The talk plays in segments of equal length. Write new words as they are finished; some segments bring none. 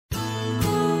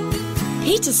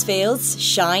Petersfield's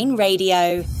Shine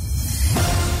Radio.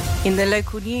 In the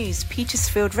local news,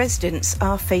 Petersfield residents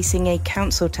are facing a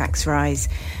council tax rise.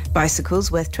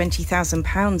 Bicycles worth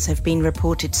 £20,000 have been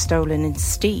reported stolen in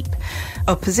Steep.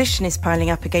 Opposition is piling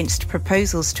up against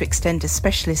proposals to extend a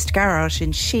specialist garage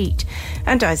in Sheet.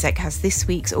 And Isaac has this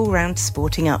week's all-round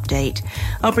sporting update.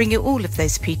 I'll bring you all of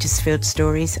those Petersfield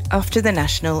stories after the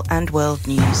national and world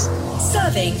news.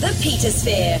 Serving the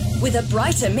Petersphere with a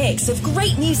brighter mix of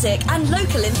great music and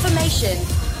local information.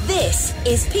 This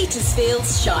is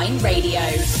Petersfield's Shine Radio.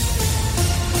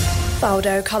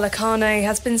 Baldo Colacane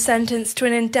has been sentenced to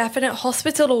an indefinite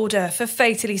hospital order for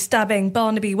fatally stabbing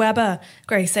Barnaby Webber,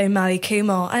 Grace O'Malley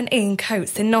Kumar and Ian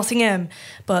Coates in Nottingham.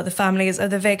 But the families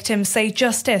of the victims say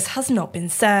justice has not been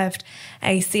served.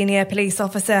 A senior police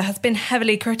officer has been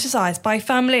heavily criticised by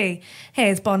family.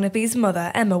 Here's Barnaby's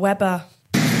mother, Emma Webber.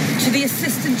 To the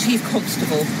Assistant Chief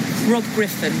Constable, Rob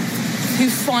Griffin, who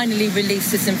finally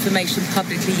released this information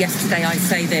publicly yesterday, I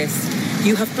say this.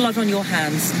 You have blood on your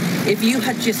hands. If you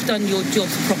had just done your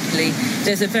jobs properly,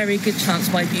 there's a very good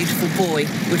chance my beautiful boy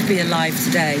would be alive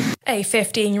today. A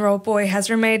 15-year-old boy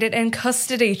has remained in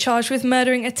custody, charged with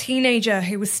murdering a teenager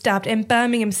who was stabbed in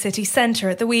Birmingham city centre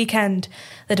at the weekend.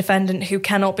 The defendant, who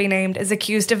cannot be named, is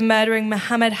accused of murdering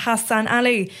Mohammed Hassan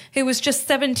Ali, who was just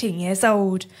 17 years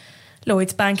old.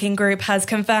 Lloyds Banking Group has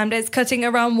confirmed it's cutting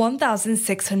around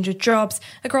 1,600 jobs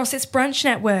across its branch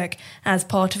network as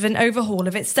part of an overhaul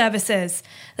of its services.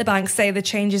 The banks say the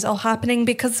changes are happening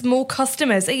because more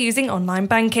customers are using online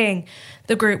banking.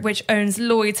 The group, which owns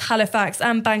Lloyds, Halifax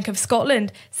and Bank of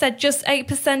Scotland, said just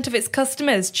 8% of its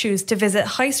customers choose to visit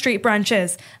high street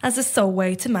branches as the sole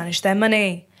way to manage their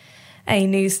money. A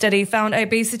new study found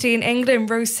obesity in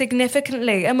England rose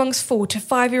significantly amongst 4 to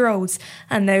 5-year-olds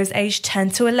and those aged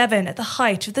 10 to 11 at the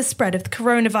height of the spread of the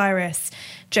coronavirus.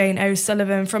 Jane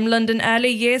O'Sullivan from London Early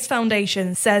Years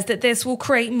Foundation says that this will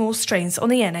create more strains on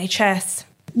the NHS.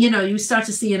 You start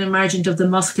to see an emergence of the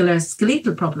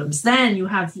musculoskeletal problems. Then you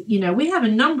have, we have a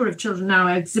number of children now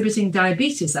exhibiting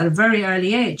diabetes at a very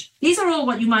early age. These are all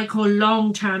what you might call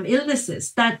long-term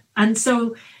illnesses.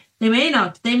 They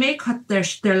may cut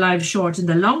their lives short in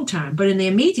the long term, but in the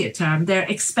immediate term, they're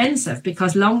expensive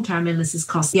because long-term illnesses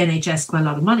cost the NHS quite a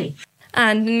lot of money.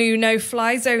 And new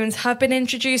no-fly zones have been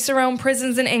introduced around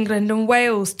prisons in England and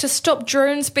Wales to stop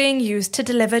drones being used to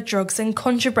deliver drugs and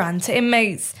contraband to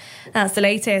inmates. That's the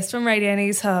latest from Radio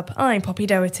News Hub. I'm Poppy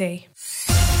Doherty.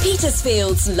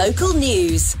 Petersfield's local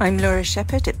news. I'm Laura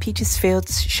Shepherd at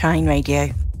Petersfield's Shine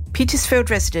Radio. Petersfield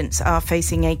residents are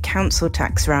facing a council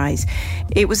tax rise.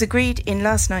 It was agreed in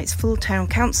last night's full town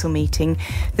council meeting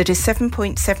that a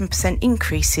 7.7%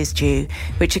 increase is due,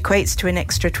 which equates to an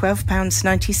extra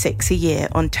 £12.96 a year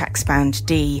on tax band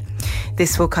D.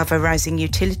 This will cover rising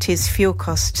utilities, fuel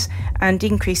costs and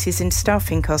increases in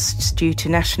staffing costs due to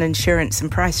national insurance and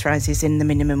price rises in the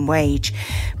minimum wage.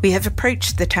 We have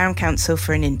approached the town council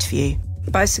for an interview.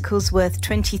 Bicycles worth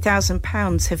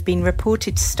 £20,000 have been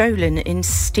reported stolen in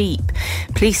Steep.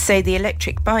 Police say the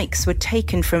electric bikes were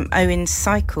taken from Owen's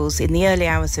Cycles in the early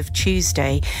hours of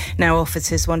Tuesday. Now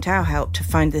officers want our help to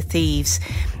find the thieves.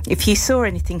 If you saw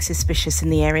anything suspicious in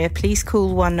the area, please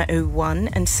call 101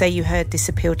 and say you heard this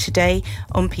appeal today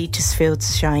on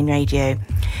Petersfield's Shine Radio.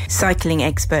 Cycling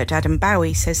expert Adam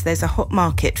Bowie says there's a hot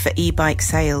market for e-bike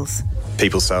sales.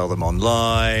 People sell them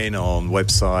online, on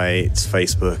websites,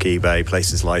 Facebook, eBay,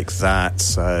 places like that.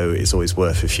 So it's always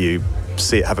worth, if you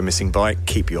have a missing bike,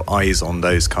 keep your eyes on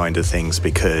those kind of things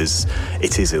because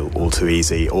it is all too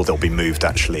easy, or they'll be moved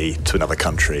actually to another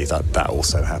country. That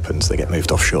also happens. They get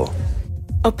moved offshore.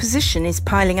 Opposition is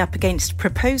piling up against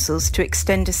proposals to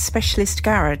extend a specialist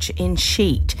garage in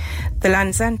Sheet. The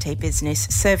Lanzante business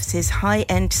services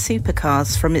high-end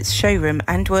supercars from its showroom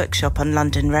and workshop on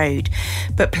London Road,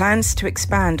 but plans to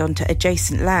expand onto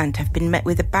adjacent land have been met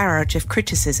with a barrage of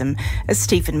criticism, as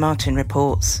Stephen Martin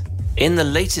reports. In the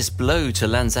latest blow to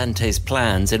Lanzante's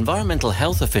plans, environmental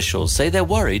health officials say they're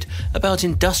worried about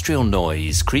industrial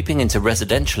noise creeping into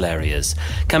residential areas.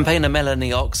 Campaigner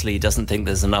Melanie Oxley doesn't think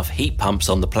there's enough heat pumps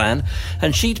on the plan,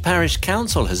 and Sheet Parish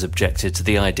Council has objected to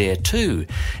the idea too.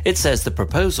 It says the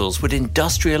proposals would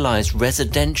industrialise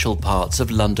residential parts of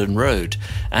London Road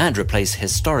and replace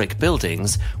historic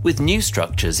buildings with new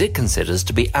structures it considers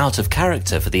to be out of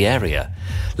character for the area.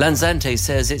 Lanzante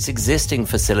says its existing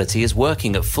facility is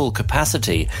working at full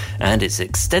capacity, and its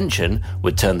extension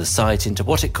would turn the site into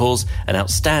what it calls an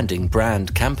outstanding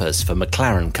brand campus for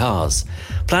McLaren cars.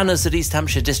 Planners at East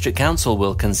Hampshire District Council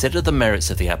will consider the merits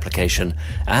of the application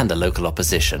and the local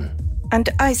opposition. And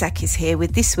Isaac is here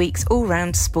with this week's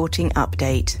all-round sporting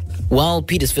update. While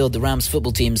Petersfield, the Rams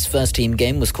football team's first team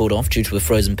game was called off due to a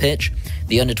frozen pitch,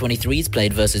 the under-23s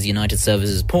played versus United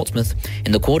Services Portsmouth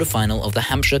in the quarter-final of the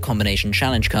Hampshire Combination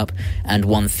Challenge Cup and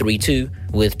won 3-2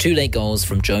 with 2 late goals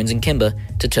from Jones and Kimber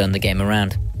to turn the game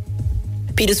around.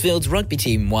 Petersfield's rugby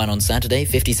team won on Saturday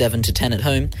 57-10 at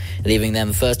home, leaving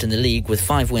them first in the league with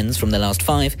 5 wins from their last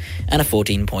 5 and a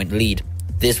 14-point lead.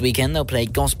 This weekend they'll play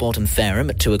Gosport and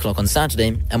Fareham at 2 o'clock on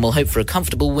Saturday and will hope for a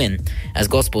comfortable win, as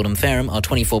Gosport and Fareham are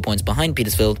 24 points behind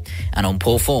Petersfield and on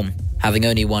poor form, having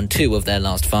only won 2 of their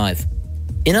last 5.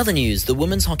 In other news, the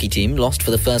women's hockey team lost for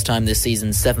the first time this season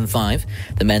 7-5.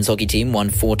 The men's hockey team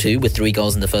won 4-2 with 3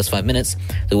 goals in the first 5 minutes.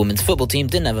 The women's football team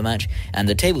didn't have a match, and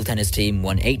the table tennis team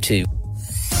won 8-2.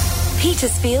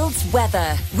 Petersfield's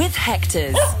weather with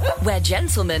Hector's, where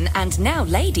gentlemen and now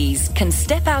ladies can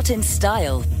step out in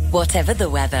style, whatever the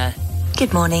weather.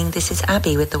 Good morning, this is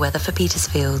Abby with the weather for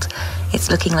Petersfield.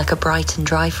 It's looking like a bright and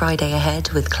dry Friday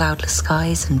ahead with cloudless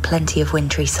skies and plenty of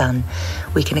wintry sun.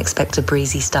 We can expect a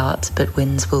breezy start, but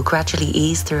winds will gradually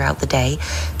ease throughout the day,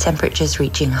 temperatures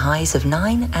reaching highs of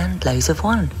 9 and lows of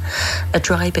 1. A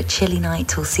dry but chilly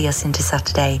night will see us into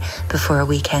Saturday before a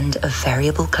weekend of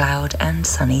variable cloud and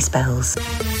sunny spells.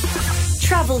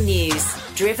 Travel news,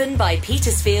 driven by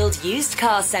Petersfield Used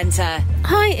Car Centre.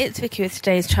 Hi, it's Vicky with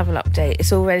today's travel update.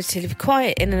 It's all relatively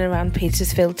quiet in and around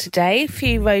Petersfield today. A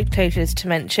few road closures to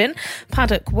mention.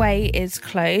 Paddock Way is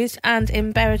closed, and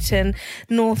in Berriton,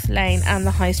 North Lane and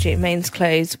the High Street remains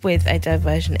closed with a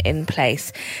diversion in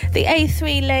place. The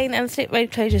A3 lane and Slip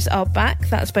Road closures are back.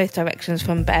 That's both directions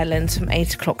from Bearlands from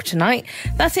 8 o'clock tonight.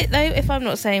 That's it though. If I'm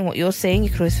not saying what you're seeing, you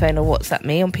can always phone or WhatsApp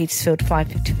me on Petersfield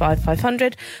 555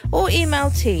 500 or email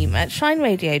team at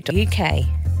shineradio.uk.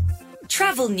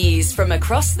 Travel news from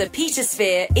across the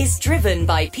Petersphere is driven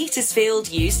by Petersfield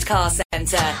Used Car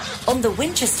Centre on the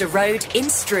Winchester Road in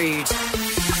Strood.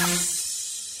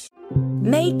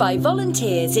 Made by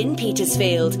volunteers in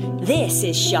Petersfield, this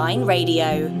is Shine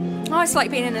Radio. Oh, it's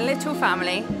like being in a little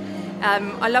family.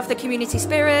 I love the community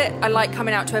spirit. I like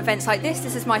coming out to events like this.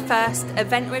 This is my first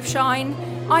event with Shine.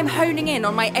 I'm honing in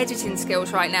on my editing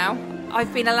skills right now.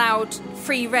 I've been allowed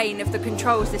free reign of the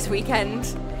controls this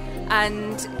weekend.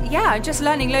 And yeah, I'm just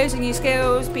learning loads of new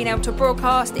skills, being able to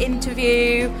broadcast,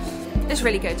 interview. It's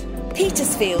really good.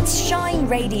 Petersfield's Shine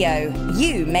Radio.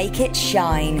 You make it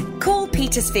shine. Call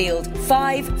Petersfield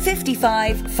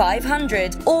 555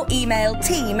 500 or email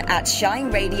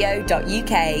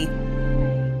team@shineradio.uk.